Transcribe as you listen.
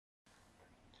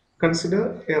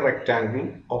Consider a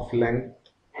rectangle of length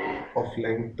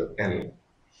L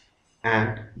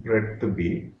and breadth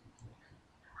B.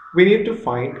 We need to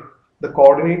find the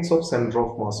coordinates of center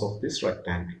of mass of this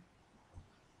rectangle.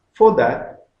 For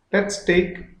that, let's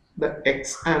take the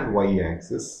x and y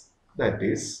axis. That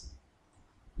is,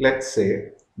 let's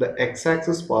say the x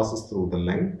axis passes through the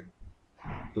length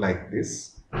like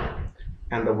this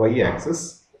and the y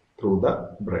axis through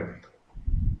the breadth.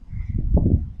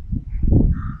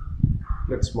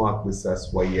 Let's mark this as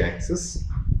y axis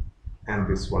and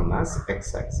this one as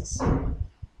x axis.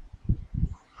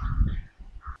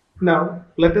 Now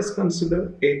let us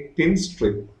consider a thin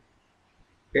strip,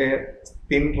 a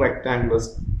thin rectangular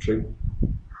strip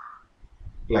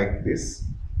like this.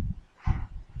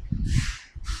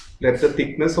 Let the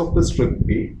thickness of the strip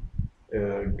be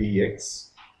dx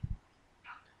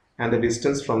and the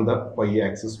distance from the y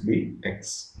axis be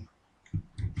x.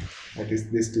 That is,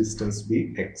 this distance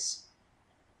be x.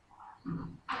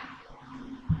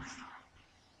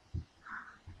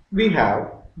 We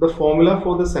have the formula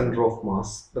for the center of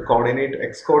mass. The coordinate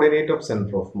x coordinate of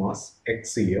center of mass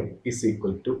xcm is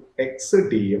equal to x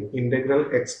dm integral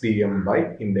x dm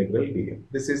by integral dm.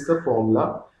 This is the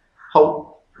formula.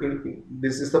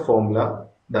 This is the formula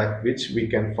that which we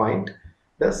can find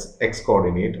the x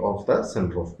coordinate of the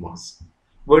center of mass,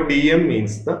 where dm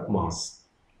means the mass.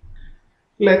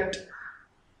 Let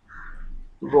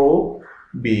rho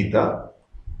be the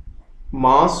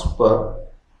mass per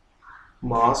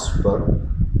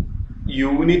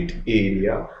unit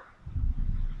area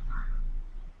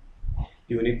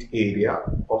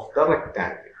of the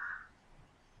rectangle.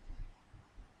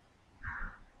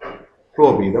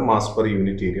 Rho be the mass per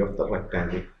unit area of the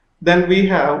rectangle. Then we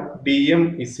have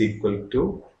dm is equal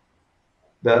to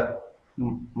the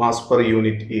mass per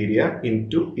unit area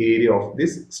into area of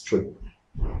this strip.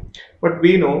 But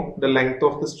we know the length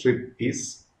of the strip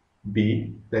is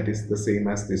b, that is the same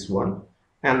as this one,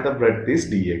 and the breadth is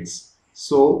dx.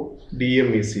 So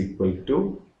dm is equal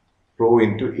to rho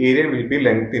into area will be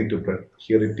length into breadth.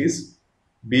 Here it is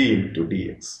b into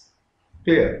dx.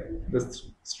 Clear? The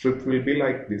strip will be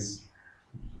like this.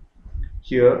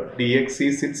 Here dx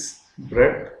is its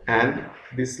breadth and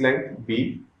this length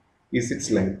b is its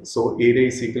length. So area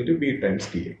is equal to b times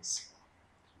dx.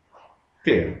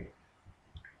 Clear?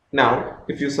 Now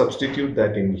if you substitute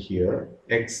that in here,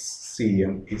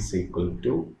 xcm is equal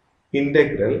to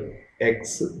integral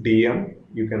x dm,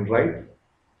 you can write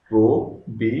rho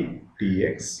b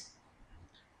dx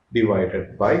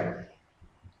divided by,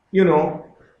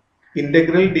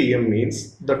 integral dm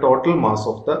means the total mass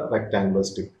of the rectangular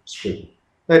strip.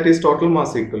 That is total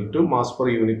mass equal to mass per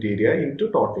unit area into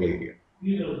total area.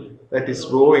 That is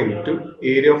rho into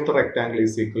area of the rectangle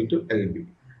is equal to lb.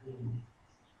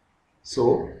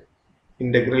 So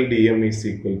integral dm is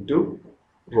equal to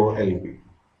rho lb.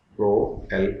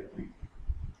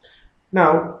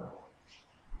 Now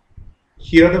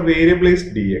here the variable is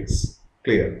dx.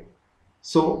 Clear?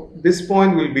 So this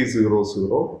point will be 0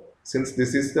 0. Since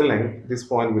this is the length, this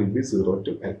point will be 0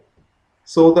 to l.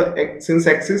 So since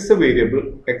x is the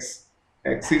variable, x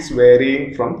is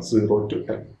varying from 0 to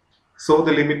l. So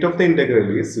the limit of the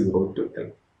integral is 0 to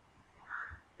l.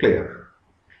 Clear?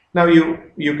 Now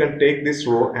you can take this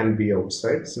rho and b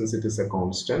outside since it is a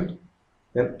constant.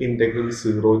 Then integral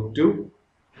 0 to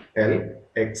l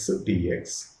x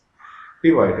dx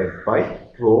divided by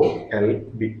rho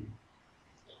lb.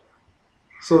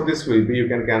 So this will be, you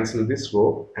can cancel this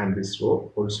rho and this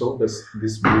rho. Also this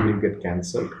b will get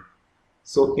cancelled.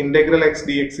 So integral x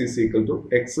dx is equal to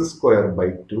x square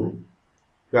by 2.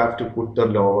 You have to put the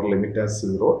lower limit as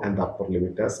 0 and the upper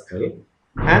limit as l,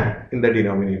 and in the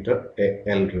denominator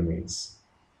l remains.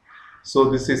 So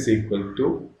this is equal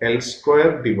to l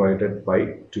square divided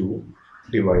by 2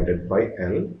 divided by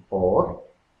l, or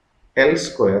l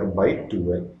square by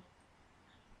 2l.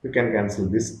 You can cancel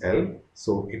this l,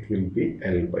 so it will be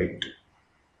l by 2.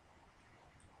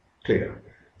 Clear?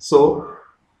 So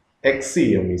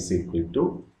xcm is equal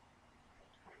to,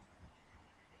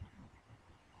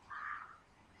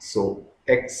 so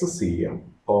xcm,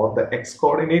 or the x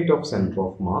coordinate of center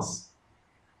of mass,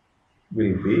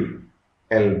 will be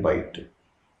l by 2.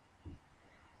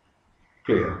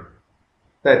 Clear?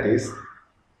 That is,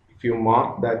 if you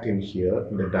mark that in here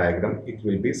in the diagram, it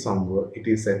will be somewhere, it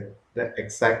is at the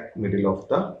exact middle of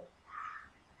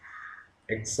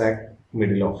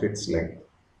its length.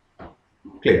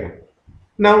 Clear?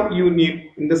 Now you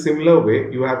need, in the similar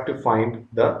way, you have to find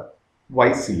the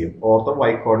ycm, or the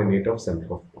y coordinate of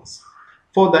center of mass.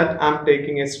 For that I am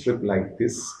taking a strip like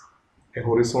this, a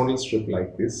horizontal strip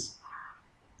like this.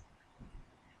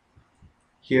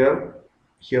 Here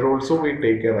Here also we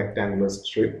take a rectangular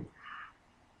strip.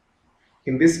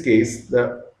 In this case,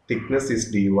 the thickness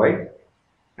is dy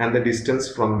and the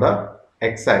distance from the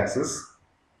x-axis,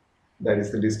 that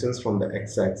is the distance from the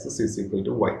x-axis, is equal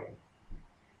to y.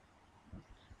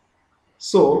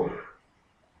 So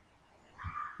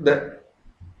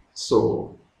let's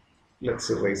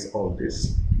erase all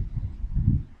this.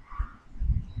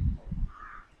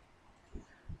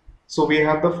 So we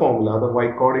have the formula, the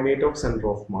y coordinate of center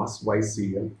of mass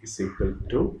ycl is equal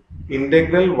to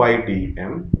integral y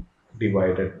dm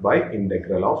divided by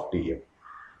integral of dm.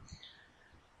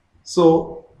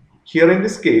 So here in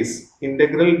this case,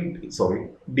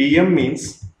 dm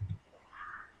means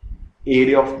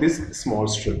area of this small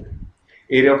strip.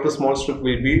 Area of the small strip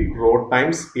will be rho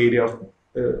times area of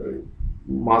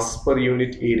mass per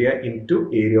unit area into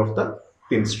area of the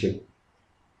thin strip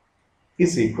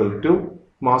is equal to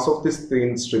mass of this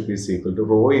thin strip is equal to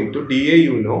rho into dA.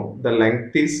 You know the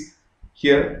length is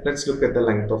here. Let's look at the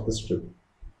length of the strip.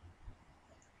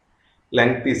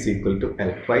 Length is equal to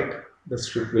L, right? The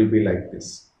strip will be like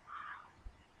this.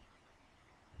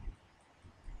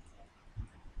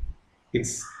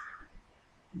 Its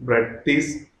breadth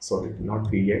is, sorry,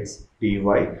 not dx, dy,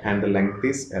 and the length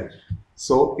is L.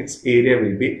 So its area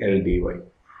will be L dy.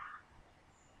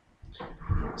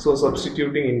 So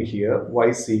substituting in here,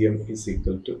 ycm is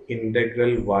equal to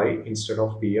integral y, instead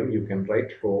of dm you can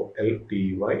write rho L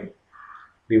dy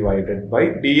divided by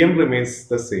dm remains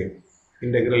the same,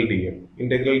 integral dm.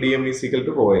 Integral dm is equal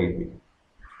to rho lb.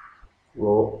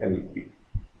 Rho lb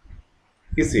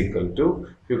is equal to,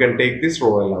 you can take this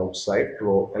rho L outside,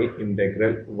 rho L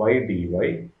integral y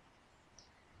dy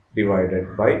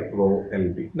divided by rho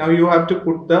lb. Now you have to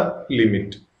put the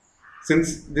limit.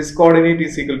 Since this coordinate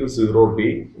is equal to 0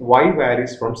 b, y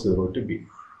varies from 0 to b.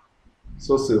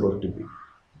 So 0 to b.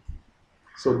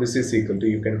 So this is equal to,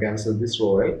 you can cancel this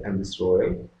rho L and this rho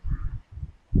L.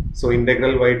 So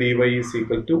integral y dy is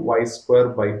equal to y square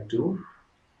by 2.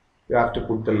 You have to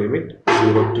put the limit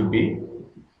 0 to b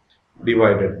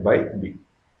divided by b,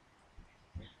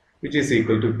 which is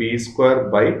equal to b square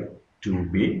by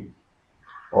 2b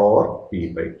or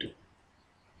b by 2.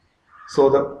 So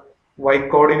the y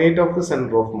coordinate of the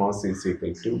center of mass is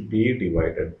equal to b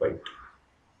divided by 2.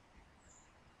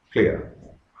 Clear?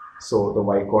 So the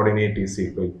y coordinate is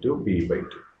equal to b by 2.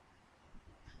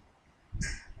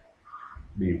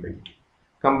 B by 2.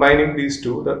 Combining these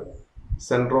two, the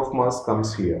center of mass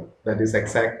comes here, that is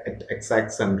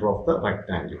exact center of the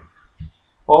rectangle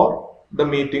or the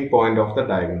meeting point of the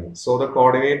diagonal. So the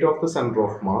coordinate of the center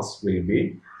of mass will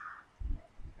be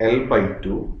L by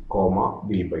 2, comma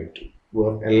B by 2,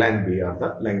 where L and B are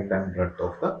the length and breadth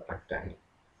of the rectangle.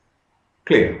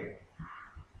 Clear?